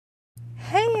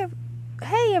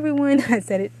everyone. I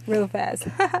said it real fast.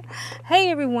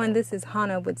 Hey everyone, this is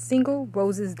Hannah with Single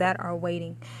Roses That Are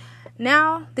Waiting.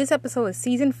 Now, this episode is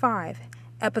season 5,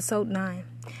 episode 9.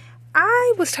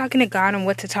 I was talking to God on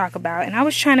what to talk about, and I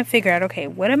was trying to figure out, okay,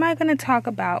 what am I going to talk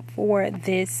about for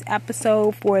this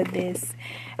episode, for this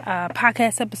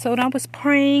podcast episode? I was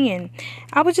praying, and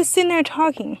I was just sitting there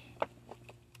talking.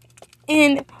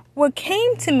 And what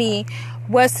came to me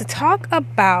was to talk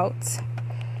about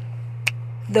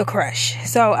the crush.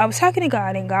 So I was talking to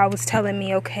God, and God was telling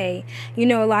me, okay, a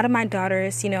lot of my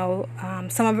daughters,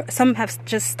 some have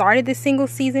just started this single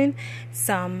season.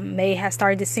 Some may have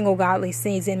started this single godly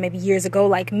season maybe years ago,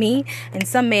 like me, and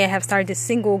some may have started this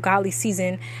single godly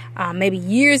season maybe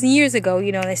years and years ago.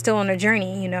 They're still on their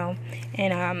journey,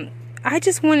 and I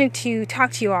just wanted to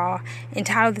talk to you all and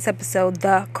title this episode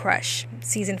The Crush,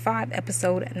 season 5,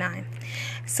 episode 9.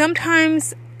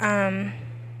 Sometimes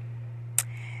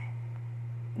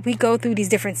we go through these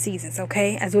different seasons,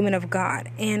 okay, as women of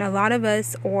God. And a lot of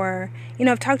us,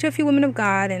 I've talked to a few women of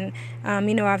God, and,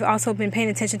 I've also been paying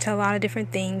attention to a lot of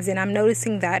different things. And I'm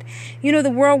noticing that,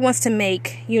 the world wants to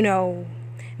make,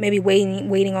 maybe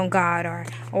waiting on God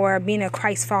or being a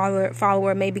Christ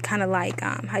follower, maybe kind of like,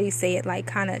 like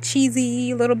kind of cheesy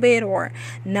a little bit, or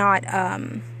not,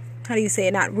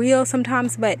 not real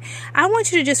sometimes. But I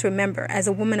want you to just remember, as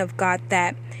a woman of God,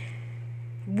 that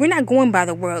we're not going by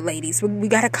the world, ladies. We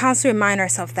got to constantly remind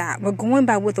ourselves that we're going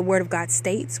by what the Word of God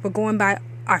states. We're going by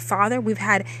our Father. We've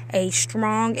had a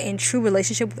strong and true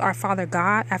relationship with our Father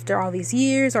God after all these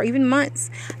years or even months.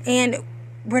 And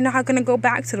we're not going to go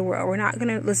back to the world. We're not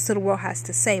going to listen to what the world has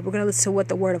to say. We're going to listen to what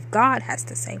the Word of God has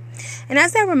to say. And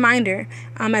as that reminder,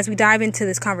 as we dive into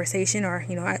this conversation, or,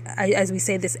 as we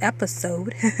say, this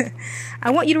episode, I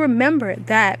want you to remember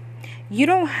that you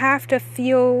don't have to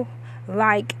feel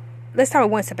like, let's start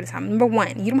with one step at a time. Number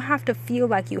one, you don't have to feel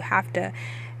like you have to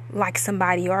like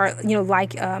somebody or,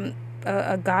 like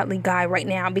a godly guy right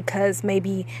now, because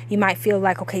maybe you might feel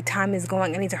like, okay, time is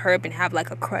going, I need to hurry up and have like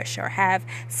a crush, or have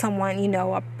someone,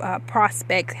 a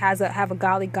prospect have a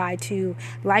godly guy to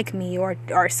like me,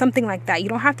 or something like that. You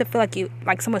don't have to feel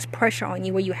like so much pressure on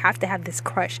you where you have to have this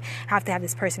crush, have to have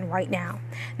this person right now.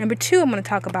 Number two, I'm going to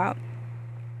talk about,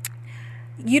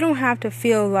 you don't have to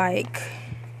feel like,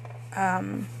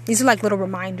 these are like little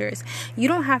reminders. You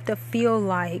don't have to feel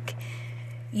like,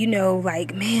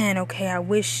 man, okay, I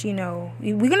wish, we're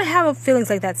going to have feelings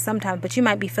like that sometimes, but you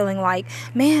might be feeling like,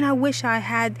 man, I wish I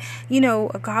had,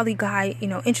 a godly guy,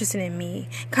 interested in me.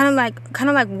 Kind of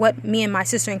like what me and my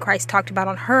sister in Christ talked about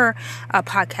on her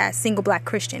podcast, Single Black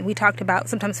Christian. We talked about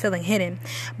sometimes feeling hidden,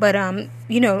 but, and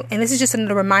this is just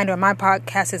another reminder on my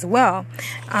podcast as well.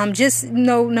 Just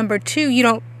know, number two, you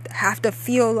don't have to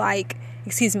feel like,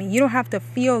 you don't have to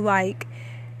feel like,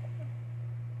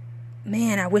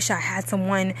 man, I wish I had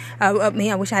someone, I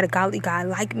wish I had a godly guy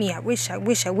like me. I wish,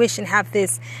 and have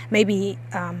this maybe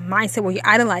mindset where you're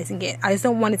idolizing it. I just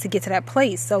don't want it to get to that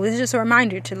place. So this is just a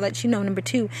reminder to let you know, number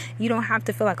two, you don't have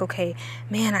to feel like, okay,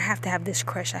 man, I have to have this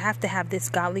crush. I have to have this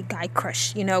godly guy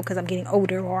crush, because I'm getting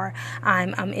older, or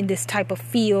I'm in this type of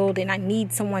field and I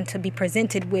need someone to be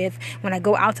presented with when I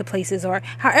go out to places, or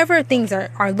however things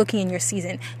are looking in your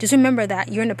season. Just remember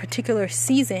that you're in a particular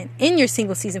season, in your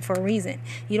single season, for a reason.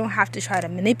 You don't have to try to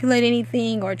manipulate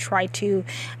anything or try to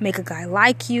make a guy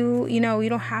like you. You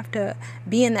don't have to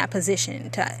be in that position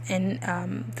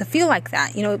to feel like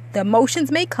that. The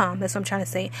emotions may come, that's what I'm trying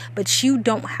to say, but you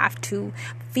don't have to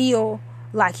feel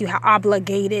like you are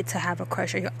obligated to have a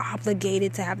crush, or you're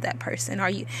obligated to have that person, or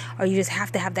you just have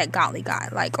to have that godly guy,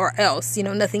 or else,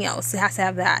 nothing else. It has to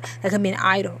have that. That can be an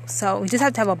idol. So we just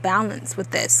have to have a balance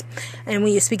with this, and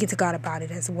when you're speaking to God about it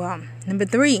as well. Number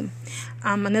three,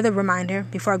 another reminder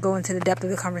before I go into the depth of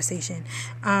the conversation.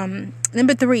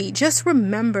 Number three, just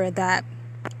remember that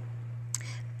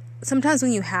sometimes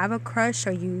when you have a crush,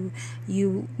 or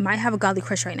you might have a godly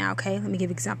crush right now, okay? Let me give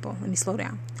you an example. Let me slow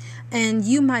down. And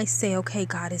you might say, okay,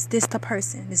 God, is this the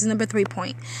person? This is number 3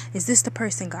 point. Is this the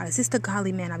person, God? Is this the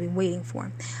godly man I've been waiting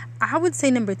for? I would say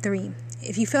number 3,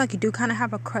 if you feel like you do kind of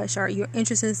have a crush, or you're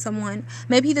interested in someone,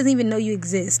 maybe he doesn't even know you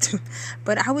exist,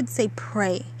 but I would say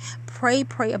pray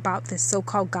about this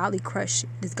so-called godly crush,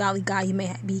 this godly guy you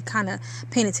may be kind of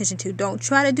paying attention to. Don't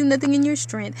try to do nothing in your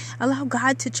strength. Allow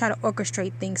God to try to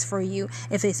orchestrate things for you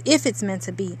if it's meant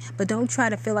to be, but don't try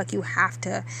to feel like you have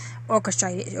to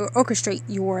orchestrate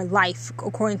your life life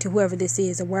according to whoever this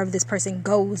is or wherever this person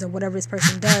goes or whatever this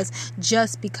person does,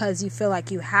 just because you feel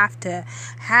like you have to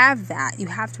have that. You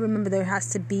have to remember there has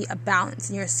to be a balance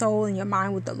in your soul and your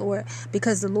mind with the Lord,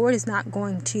 because the Lord is not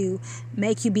going to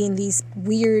make you be in these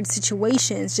weird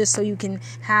situations just so you can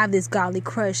have this godly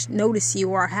crush notice you,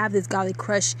 or have this godly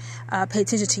crush pay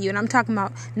attention to you. And I'm talking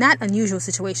about not unusual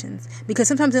situations, because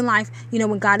sometimes in life,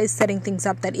 when God is setting things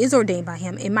up that is ordained by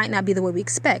Him, it might not be the way we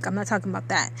expect. I'm not talking about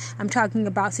that. I'm talking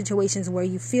about situations where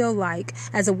you feel like,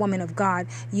 as a woman of God,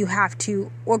 you have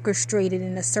to orchestrate it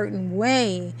in a certain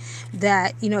way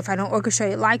that, if I don't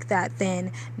orchestrate it like that,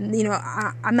 then,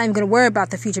 I'm not even going to worry about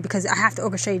the future, because I have to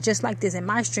orchestrate it just like this in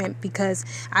my strength, because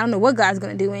I don't know what God's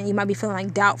going to do, and you might be feeling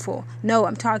like doubtful. No,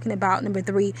 I'm talking about number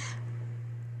 3.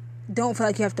 Don't feel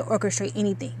like you have to orchestrate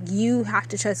anything. You have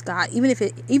to trust God. Even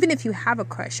if you have a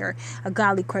crush or a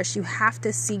godly crush, you have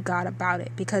to see God about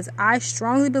it, because I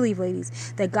strongly believe,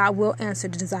 ladies, that God will answer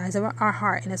the desires of our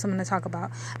heart, and that's what I'm going to talk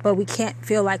about. But we can't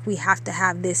feel like we have to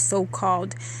have this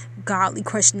so-called godly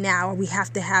crush now, or we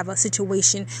have to have a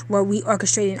situation where we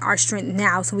orchestrate in our strength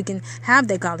now so we can have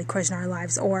that godly crush in our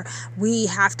lives, or we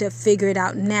have to figure it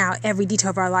out now, every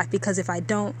detail of our life, because if I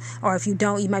don't, or if you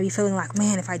don't, you might be feeling like,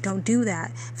 man, if I don't do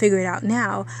that, figure it out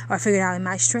now, or figure it out in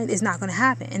my strength, it's not going to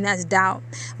happen. And that's doubt.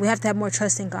 We have to have more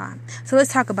trust in God. So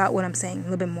let's talk about what I'm saying a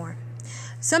little bit more.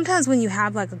 Sometimes when you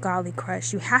have like a godly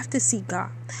crush, you have to seek God.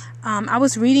 I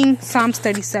was reading Psalms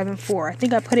 37:4. I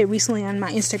think I put it recently on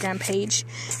my Instagram page.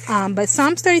 But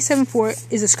Psalms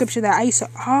 37:4 is a scripture that I used to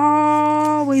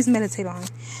always meditate on.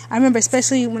 I remember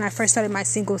especially when I first started my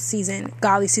single season,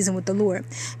 godly season with the Lord.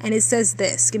 And it says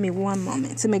this. Give me one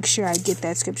moment to make sure I get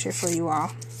that scripture for you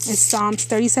all. It's Psalms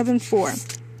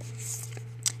 37:4.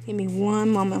 Give me one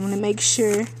moment. I'm going to make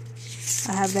sure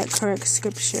I have that correct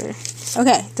scripture.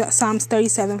 Okay, Psalms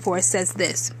 37:4 says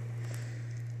this.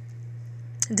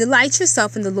 Delight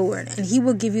yourself in the Lord, and He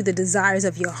will give you the desires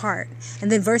of your heart. And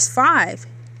then verse 5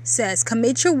 says,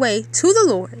 commit your way to the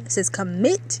Lord. It says,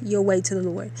 commit your way to the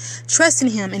Lord. Trust in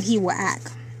Him, and He will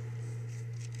act.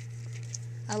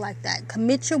 I like that.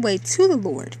 Commit your way to the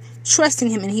Lord. Trust in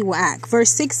Him, and He will act. Verse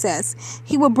 6 says,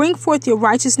 He will bring forth your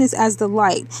righteousness as the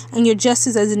light, and your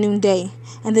justice as the noonday.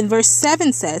 And then verse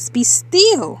 7 says, be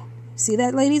still. See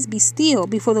that, ladies? Be still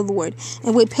before the Lord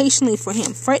and wait patiently for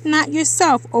Him. Fret not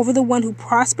yourself over the one who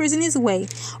prospers in his way,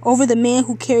 over the man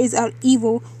who carries out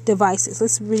evil devices.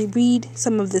 Let's read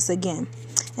some of this again.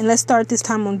 And let's start this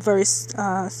time on verse 3.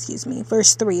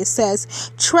 It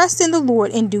says, trust in the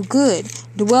Lord and do good.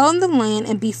 Dwell in the land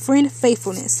and befriend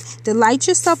faithfulness. Delight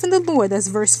yourself in the Lord. That's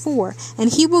verse 4.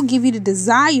 And He will give you the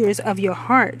desires of your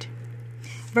heart.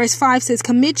 Verse 5 says,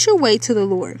 commit your way to the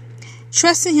Lord.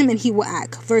 Trust in Him, and He will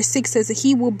act. Verse 6 says that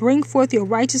He will bring forth your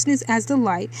righteousness as the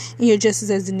light and your justice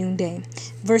as the noonday.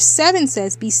 Verse 7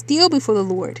 says, be still before the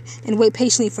Lord and wait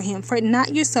patiently for Him. Fret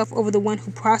not yourself over the one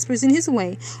who prospers in his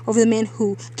way, over the man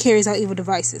who carries out evil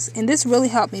devices. And this really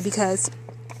helped me, because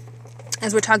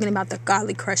as we're talking about the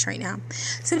godly crush right now,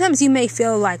 sometimes you may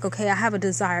feel like, okay, I have a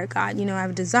desire, God, I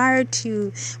have a desire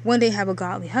to one day have a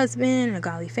godly husband and a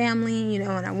godly family,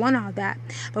 and I want all that.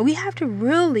 But we have to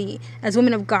really, as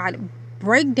women of God,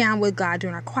 break down with God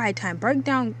during our quiet time. Break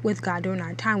down with God during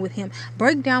our time with Him.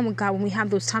 Break down with God when we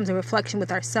have those times of reflection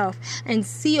with ourselves and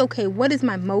see, okay, what is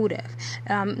my motive?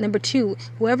 Number 2,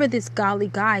 whoever this godly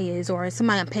guy is, or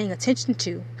somebody I'm paying attention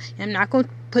to, I'm not going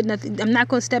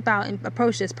to step out and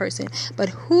approach this person,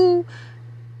 but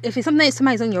if it's something that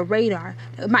somebody's on your radar,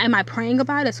 am I praying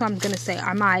about it? That's what I'm going to say.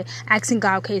 Am I asking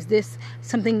God, okay, is this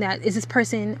this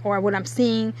person or what I'm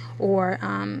seeing, or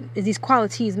is these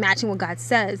qualities matching what God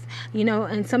says?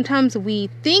 And sometimes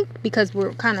we think, because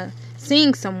we're kind of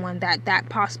seeing someone, that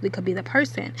possibly could be the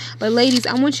person. But ladies,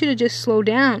 I want you to just slow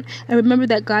down and remember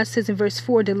that God says in verse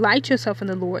 4, delight yourself in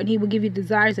the Lord and He will give you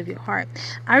desires of your heart.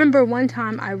 I remember one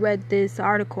time I read this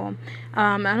article.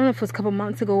 I don't know if it was a couple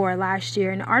months ago or last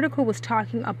year, and the article was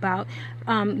talking about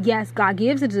yes, God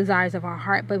gives the desires of our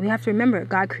heart, but we have to remember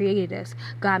God created us.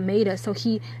 God made us. So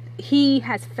He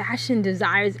has fashioned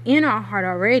desires in our heart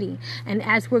already. And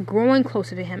as we're growing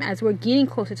closer to Him, as we're getting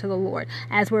closer to the Lord,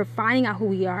 as we're finding out who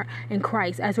we are in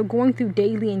Christ, as we're going through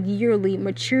daily and yearly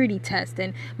maturity tests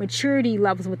and maturity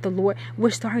levels with the Lord,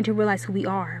 we're starting to realize who we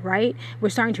are, right? We're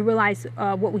starting to realize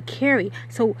what we carry.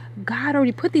 So God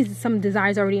already put some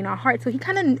desires already in our heart. So He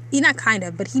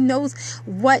knows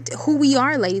who we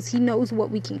are, ladies. He knows what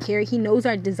we can carry. He knows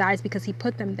our desires because He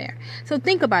put them there. So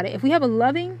think about it. If we have a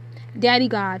loving Daddy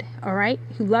God, all right,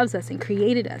 who loves us and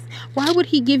created us, why would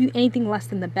he give you anything less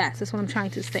than the best? That's what I'm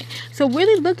trying to say. So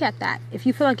really look at that. If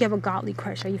you feel like you have a godly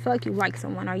crush, or you feel like you like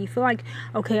someone, or you feel like,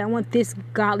 okay, I want this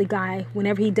godly guy,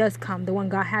 whenever he does come, the one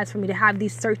God has for me, to have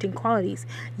these certain qualities.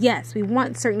 Yes, we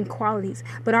want certain qualities,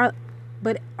 but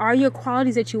are your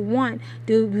qualities that you want,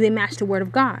 do they match the word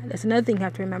of God? That's another thing you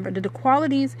have to remember. Do the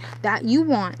qualities that you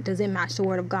want, does it match the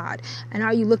word of God? And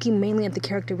are you looking mainly at the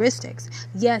characteristics?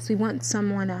 Yes, we want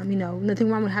someone, nothing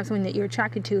wrong with having someone that you're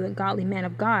attracted to, a godly man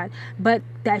of God, but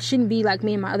that shouldn't be, like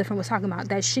me and my other friend was talking about,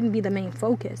 that shouldn't be the main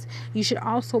focus. You should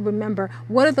also remember,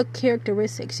 what are the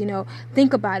characteristics?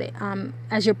 Think about it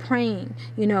as you're praying,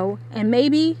 and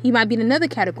maybe you might be in another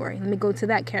category. Let me go to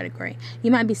that category. You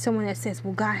might be someone that says,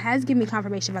 well, God has given me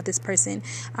confirmation about this person.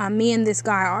 Me and this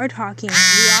guy are talking.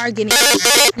 We are getting,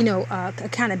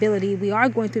 accountability. We are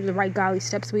going through the right godly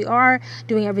steps. We are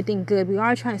doing everything good. We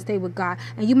are trying to stay with God.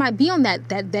 And you might be on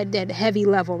that heavy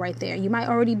level right there. You might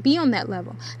already be on that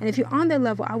level. And if you're on that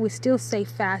level, I would still say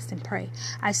fast and pray.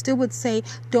 I still would say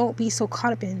don't be so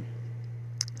caught up in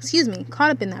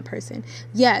that person.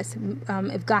 Yes,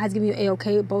 if God has given you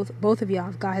A-OK, both of y'all,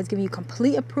 if God has given you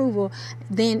complete approval,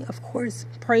 then of course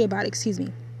pray about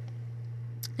it,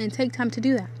 and take time to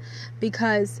do that,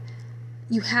 because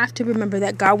you have to remember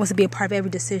that God wants to be a part of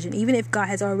every decision, even if God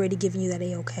has already given you that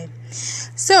A-OK.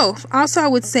 So also I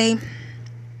would say,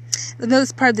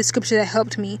 another part of the scripture that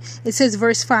helped me, it says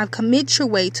verse 5, commit your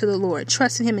way to the Lord,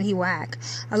 trust in him and he will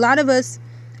act. A lot of us,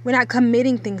 we're not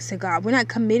committing things to God. We're not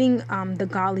committing the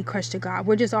godly crush to God.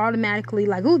 We're just automatically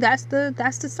like, ooh, that's the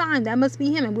sign. That must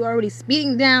be him. And we're already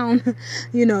speeding down,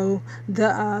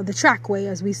 the trackway,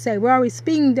 as we say. We're already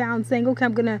speeding down saying, okay,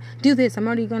 I'm going to do this. I'm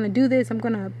already going to do this. I'm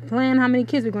going to plan how many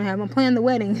kids we're going to have. I'm planning the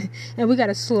wedding. And we got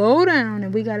to slow down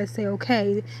and we got to say,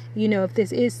 okay, if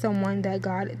this is someone that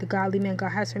the godly man God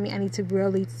has for me, I need to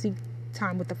really seek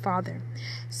time with the Father.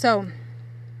 So,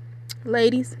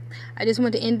 ladies, I just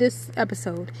want to end this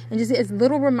episode and just as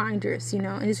little reminders,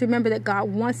 and just remember that God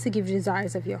wants to give you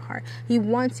desires of your heart. He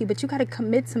wants you, but you got to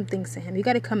commit some things to him. You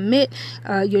got to commit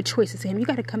your choices to him. You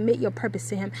got to commit your purpose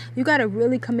to him. You got to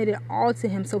really commit it all to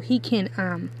him so he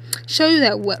can show you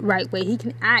that right way. He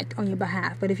can act on your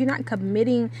behalf. But if you're not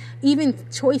committing even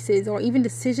choices or even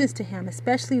decisions to him,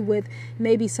 especially with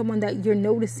maybe someone that you're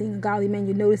noticing, a godly man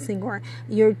you're noticing, or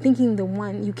you're thinking the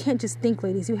one, you can't just think,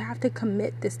 ladies. You have to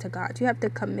commit this to God. You have to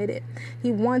commit it.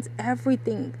 He wants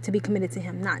everything to be committed to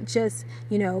him, not just,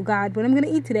 God, what I'm going to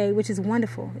eat today, which is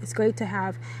wonderful. It's great to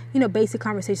have, basic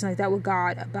conversations like that with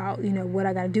God about, what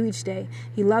I got to do each day.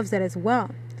 He loves that as well.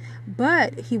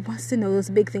 But he wants to know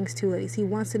those big things too, ladies. He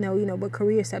wants to know, what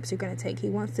career steps you're going to take. He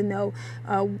wants to know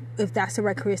if that's the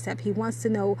right career step. He wants to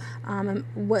know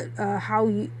how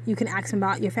you can ask him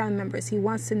about your family members. He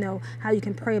wants to know how you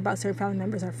can pray about certain family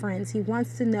members or friends. He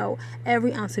wants to know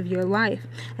every ounce of your life.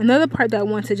 Another part that I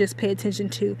want to just pay attention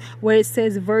to, where it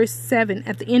says verse 7,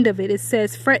 at the end of it, it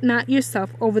says, fret not yourself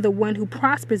over the one who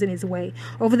prospers in his way,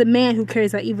 over the man who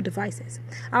carries out evil devices.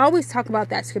 I always talk about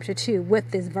that scripture too, with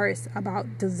this verse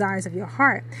about desire of your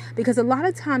heart, because a lot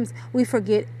of times we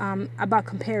forget about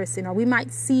comparison, or we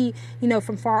might see,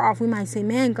 from far off, we might say,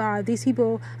 man, God, these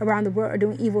people around the world are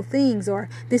doing evil things, or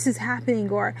this is happening,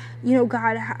 or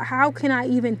God, how can I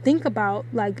even think about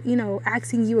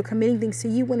asking you or committing things to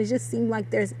you when it just seems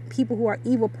like there's people who are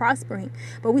evil prospering?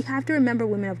 But we have to remember,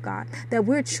 women of God, that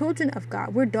we're children of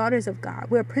God, we're daughters of God,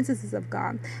 we're princesses of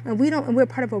God, and we're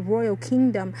part of a royal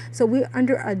kingdom, so we're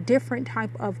under a different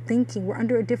type of thinking, we're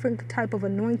under a different type of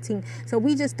anointing. So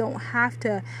we just don't have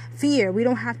to fear. We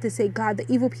don't have to say, God,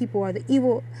 the evil people or the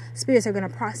evil spirits are going to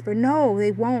prosper. No,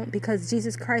 they won't, because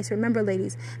Jesus Christ, remember,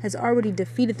 ladies, has already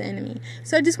defeated the enemy.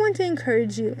 So I just want to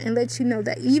encourage you and let you know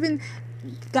that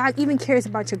God even cares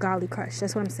about your godly crush.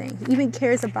 That's what I'm saying. He even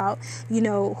cares about,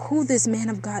 who this man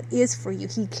of God is for you.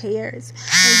 He cares.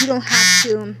 And you don't have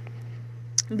to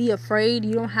be afraid.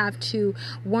 You don't have to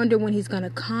wonder when he's going to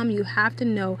come. You have to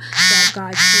know that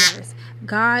God cares.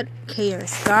 God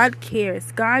cares. God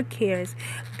cares. God cares.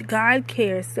 God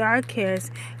cares. God cares.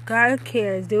 God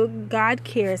cares. God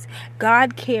cares.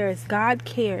 God cares. God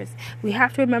cares. We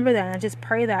have to remember that and just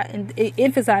pray that, and it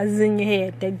emphasizes in your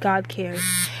head that God cares.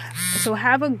 So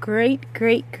have a great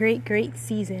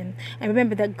season. And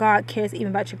remember that God cares even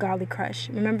about your godly crush.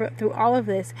 Remember through all of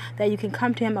this that you can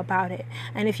come to him about it.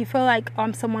 And if you feel like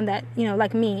I'm someone that,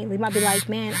 like me, we might be like,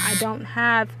 man, I don't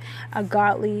have a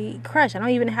godly crush. I don't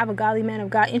even have a godly man of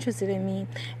God interested in me.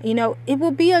 It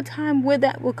will be a time where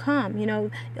that will come.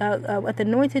 At the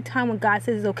anointed time when God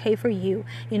says it's okay for you.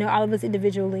 All of us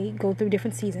individually go through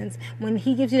different seasons. When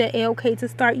he gives you the A-OK to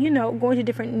start, going to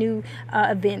different new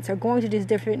events or going to just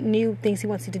different new new things he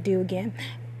wants you to do again.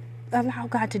 Allow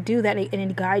God to do that and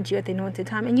then guide you at the anointed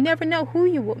time. And you never know who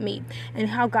you will meet and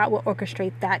how God will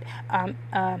orchestrate that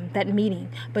that meeting.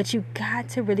 But you got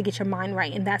to really get your mind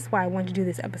right. And that's why I wanted to do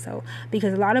this episode.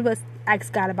 Because a lot of us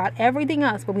ask God about everything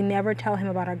else, but we never tell him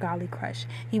about our godly crush.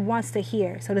 He wants to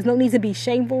hear. So there's no need to be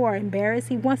shameful or embarrassed.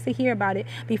 He wants to hear about it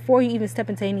before you even step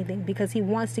into anything, because he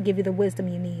wants to give you the wisdom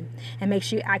you need. And make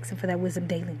sure you ask him for that wisdom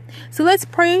daily. So let's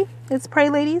pray. Let's pray,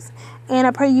 ladies. And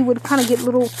I pray you would kind of get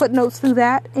little footnotes through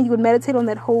that, and you would meditate on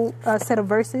that whole set of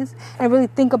verses and really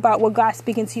think about what God's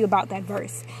speaking to you about that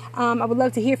verse. I would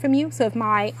love to hear from you. So if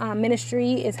my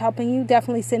ministry is helping you,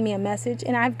 definitely send me a message.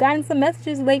 And I've gotten some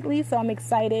messages lately, so I'm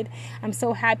excited. I'm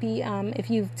so happy. If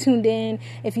you've tuned in,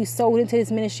 if you sold into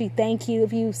this ministry, thank you.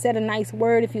 If you said a nice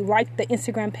word, if you liked the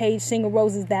Instagram page, Single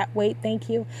Roses That Wait, thank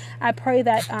you. I pray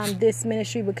that this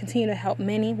ministry will continue to help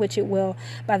many, which it will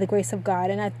by the grace of God.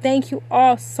 And I thank you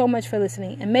all so much for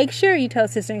listening. And make sure you tell a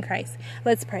sister in Christ.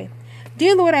 Let's pray.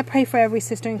 Dear Lord, I pray for every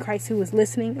sister in Christ who is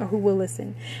listening or who will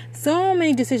listen. So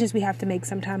many decisions we have to make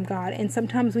sometimes, God. And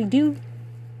sometimes we do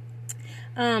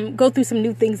go through some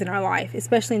new things in our life,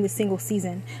 especially in the single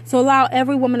season. So allow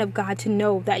every woman of God to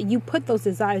know that you put those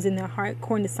desires in their heart,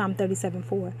 according to Psalm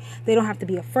 37:4. They don't have to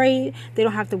be afraid. They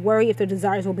don't have to worry if their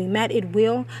desires will be met. It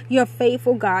will. You're a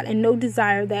faithful God, and no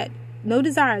desire that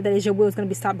is your will is going to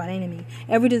be stopped by the enemy.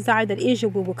 Every desire that is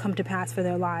your will come to pass for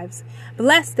their lives.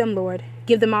 Bless them, Lord.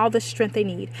 Give them all the strength they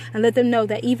need. And let them know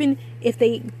that even if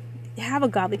they have a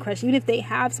godly question, even if they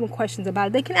have some questions about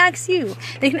it, they can ask you.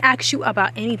 They can ask you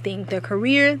about anything, their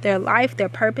career, their life, their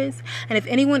purpose. And if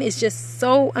anyone is just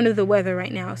so under the weather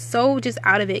right now, so just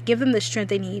out of it, give them the strength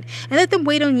they need and let them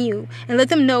wait on you, and let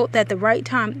them know that at the right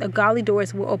time, the godly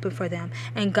doors will open for them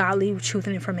and godly truth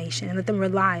and information, and let them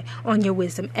rely on your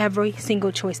wisdom every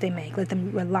single choice they make. Let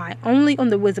them rely only on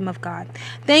the wisdom of God.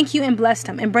 Thank you, and bless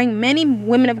them, and bring many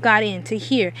women of God in to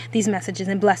hear these messages,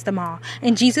 and bless them all.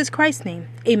 In Jesus Christ's name,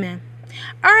 amen.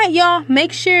 All right, y'all,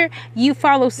 make sure you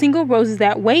follow Single Roses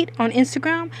That Wait on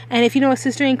Instagram. And if you know a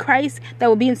sister in Christ that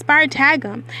will be inspired, tag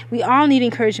them. We all need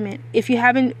encouragement. If you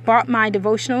haven't bought my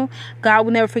devotional, God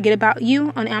Will Never Forget About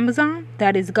You, on Amazon,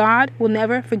 that is God Will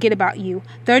Never Forget About You.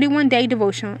 31-day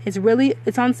devotional.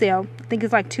 It's on sale. I think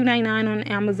it's like $2.99 on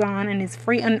Amazon, and it's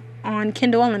free on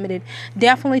Kindle Unlimited.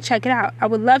 Definitely check it out. I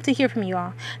would love to hear from you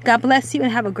all. God bless you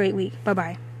and have a great week.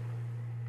 Bye-bye.